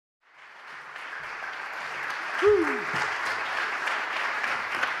whole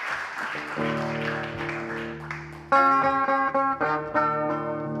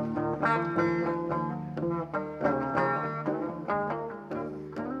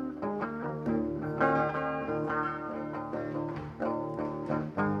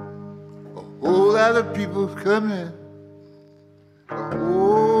lot of people's coming, a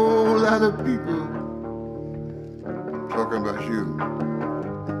whole lot of people. I'm talking about you.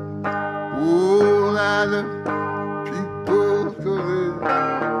 Whole lot of people coming.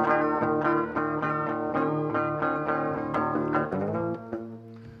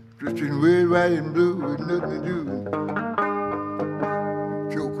 Dressed in red, white, and blue with nothing to do.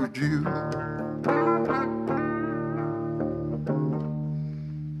 Joke with you.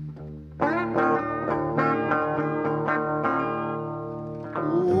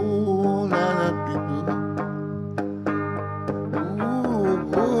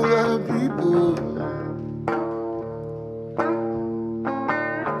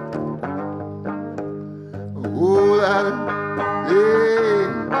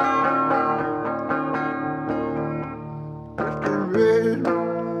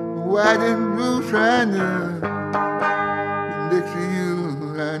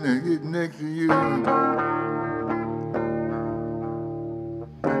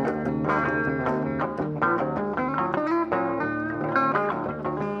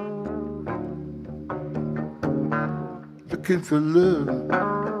 Looking for love,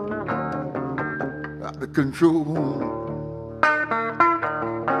 out of control.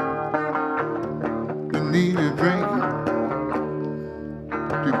 You need a drink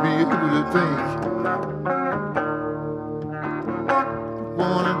to be able to think. You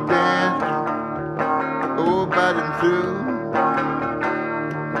wanna dance all by themselves.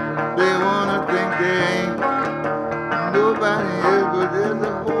 They wanna think they ain't nobody else, but there's a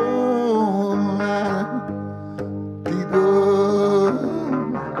whole lot of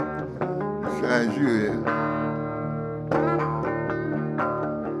besides you there.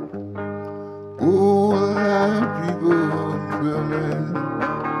 Oh, a lot of people coming.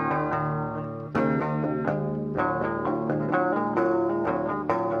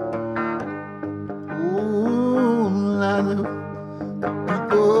 Oh, a lot of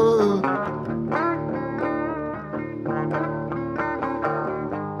people.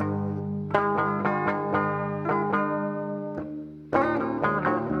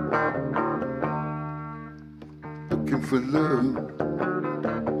 For love,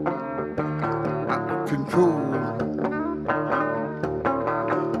 out of control.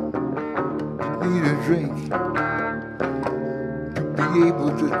 You need a drink to be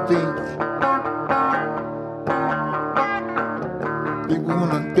able to think. They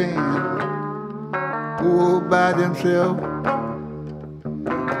wanna dance all by themselves.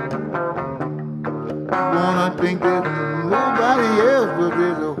 Wanna think there's nobody else, but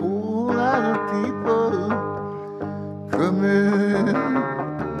there's a whole lot of people coming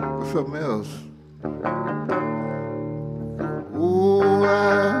for something else. Oh,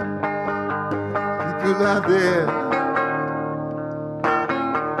 people out there.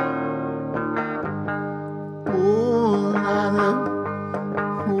 Oh, lot of,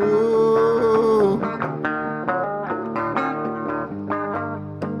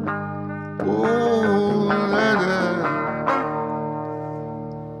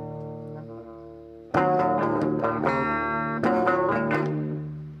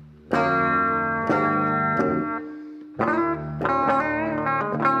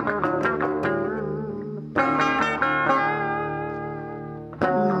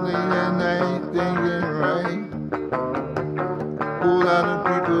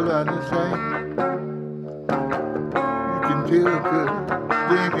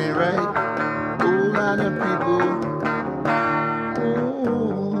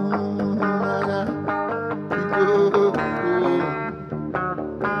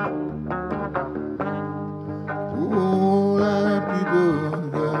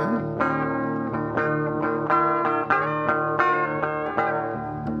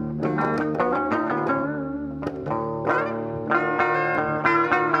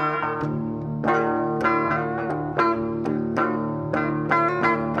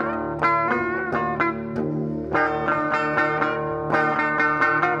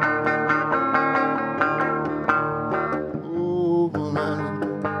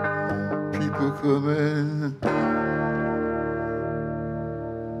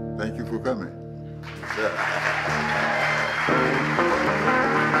 Thank you for coming. Yeah.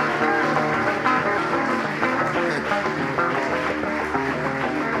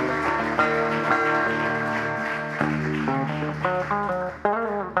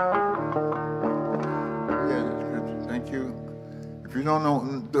 If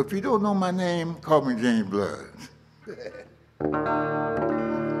you don't know my name, call me James Blood.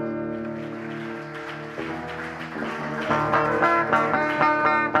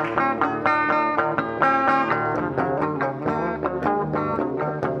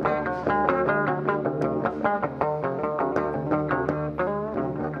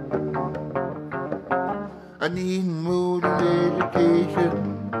 I need more than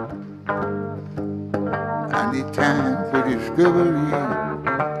education. I need time for discovery.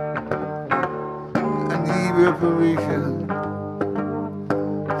 I need reparation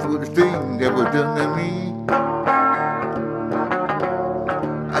for the thing that was done to me.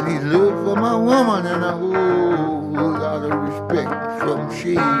 I need love for my woman and a whole lot of respect from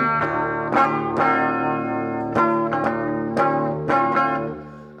she.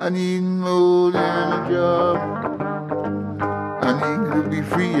 I need more than a job. I need to be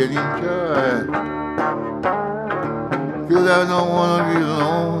free and in charge. 'Cause I don't want to be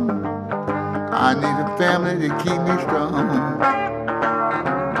alone. I need a family to keep me strong.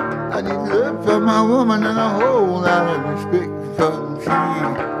 I need love for my woman and a whole lot of respect from she.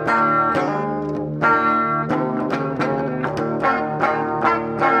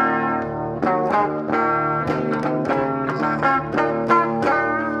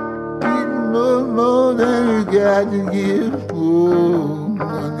 Got to give, oh, I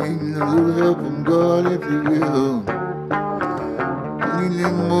need a little help from God if you will. I need a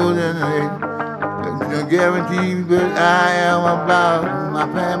little more than a guarantee, but I am about my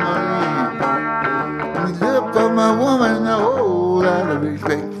family. I need love for my woman and a whole lot of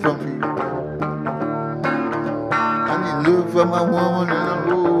respect from you. I need love for my woman and a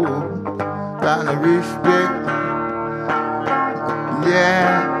whole lot of respect.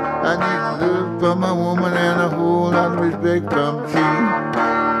 Yeah. I need love for my woman and a whole lot of respect from she.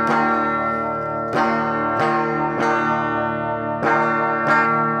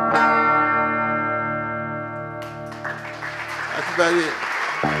 That's about it.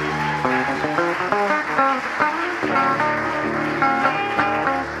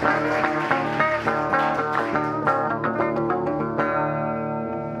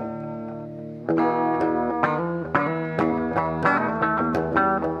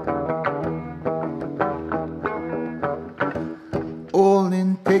 All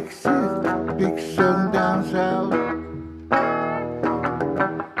in Texas, big sun down south.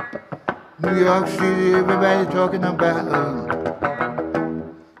 New York City, everybody talking about.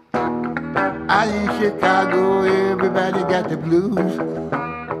 Out in Chicago, everybody got the blues.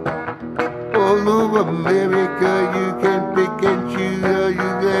 All over America, you can pick and choose. Are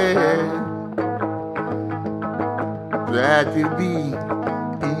you glad? Glad to be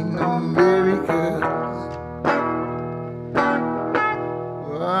in America.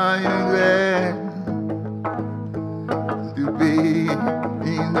 Are you glad to be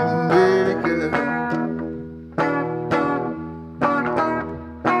in America?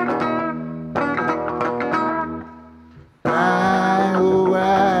 Why, oh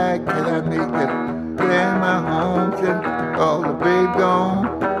why can I make it plan my home since all the babe gone?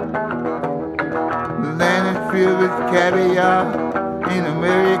 The land is filled with caviar. In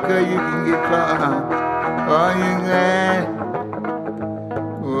America you can get far. Are you glad?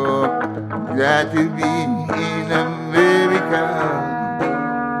 Oh, glad to be in America.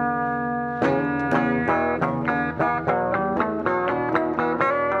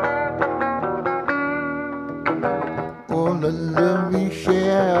 All the love we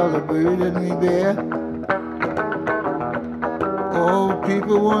share, all the burden we bear. All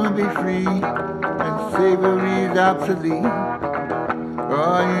people want to be free, and slavery is obsolete.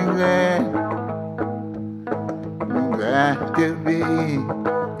 Are you glad? Glad to be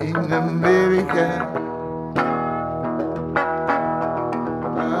in America.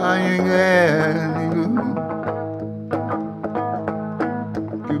 Are you glad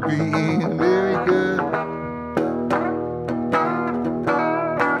to be in America?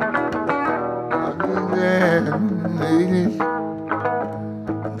 Are you glad, ladies,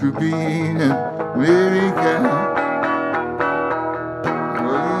 to be in America?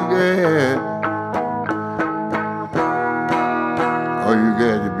 Are you glad? Are you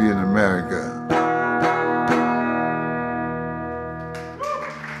glad to be in America?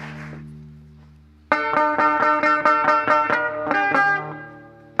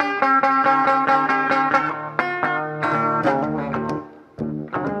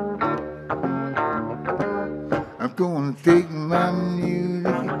 I'm gonna take my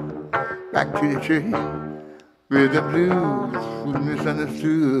music back to the church where the blues was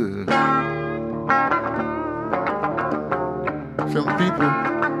misunderstood. Some people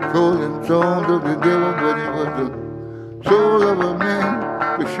call them songs of the devil, but it was the soul of a man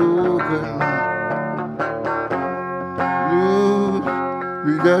for sure couldn't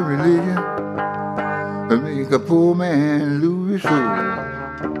lose that religion and make a poor man lose his soul.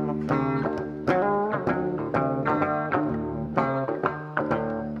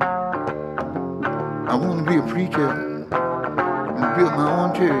 I want to be a preacher and build my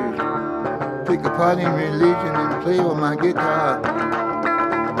own church, take a part in religion and play on my guitar.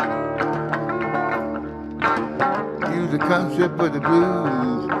 Use the concept of the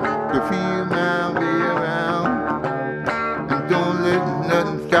blues to feel my way around, and don't let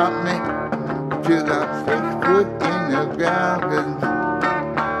nothing stop me till I'm 6 foot in the ground. 'Cause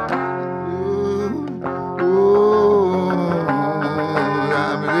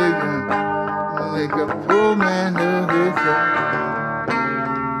I'm living like a poor man of his soul.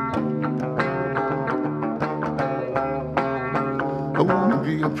 I want to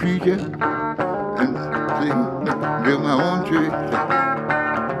be a preacher and build my own church,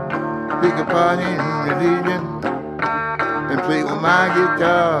 take a part in religion and play on my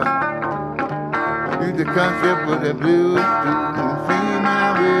guitar. Use the concept of the blues to feel my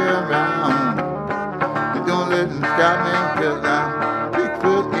way around. And don't let them stop me till I'm 6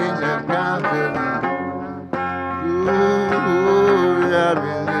 foot in the ground. Ooh, I've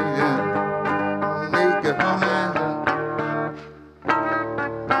been living, make a home.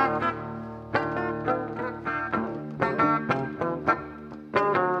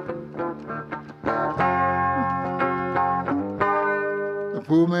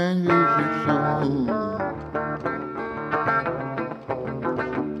 Poor man lose his soul.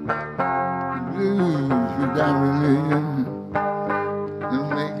 Blues without religion and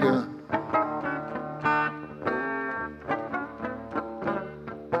make a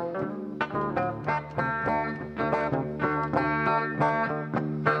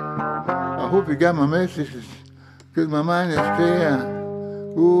I hope you got my messages, because my mind is clear.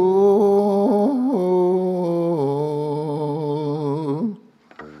 Oh,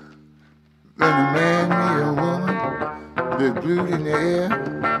 when a man meet a woman, there's blues in the air.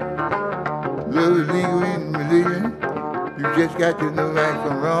 Love is legal in religion. You just got to know right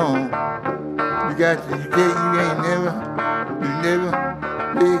from wrong. You got to say you never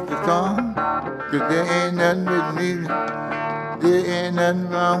played the song. 'Cause there ain't nothing with music. There ain't nothing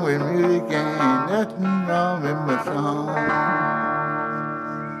wrong with music. Ain't nothing wrong with my song.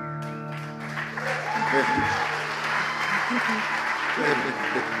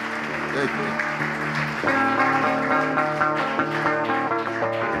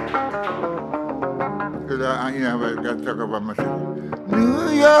 Because I got to talk about myself. New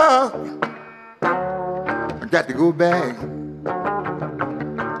York, I got to go back.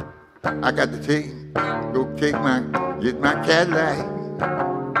 I got to get my Cadillac.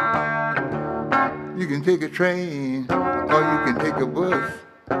 You can take a train or you can take a bus,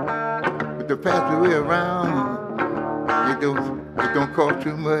 but the faster way around, it don't cost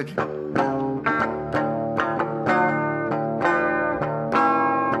too much.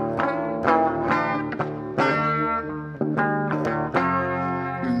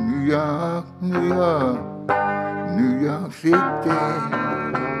 New York, New York, New York City.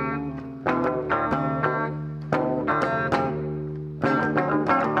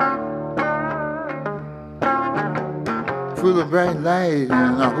 Full of bright lights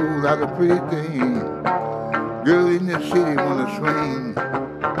and a whole lot of pretty things. Girl in the city wanna swing.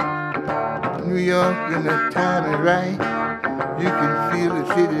 New York, when the time is right, you can feel the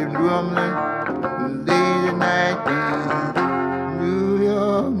city rumbling late at night. New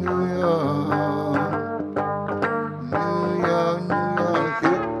York, New York, New York, New York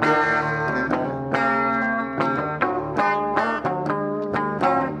City.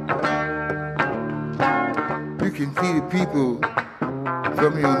 You can see the people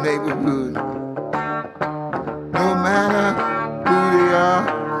from your neighborhood, no matter who they are,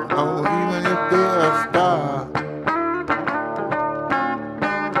 or even if they're a star.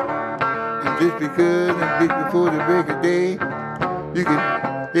 And just before the break of day, you can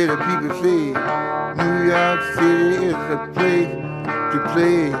hear the people say, New York City is a place to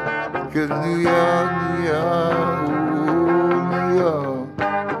play, 'cause New York, New York, oh, New York,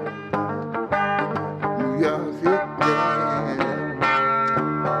 New York City.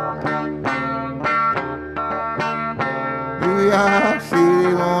 New York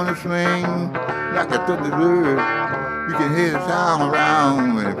City wanna swing like a thunderbird. You can hear the sound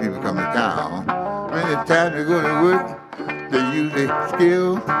around when the people come to town. When it's time to go to work, they use their skill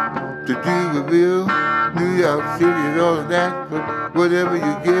to do the will. New York City is all of that, but whatever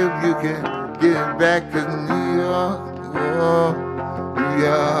you give, you can get it back. 'Cause New York, oh, New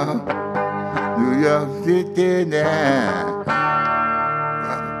York, New York City now.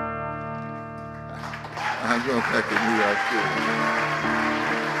 I'm going back to New York City.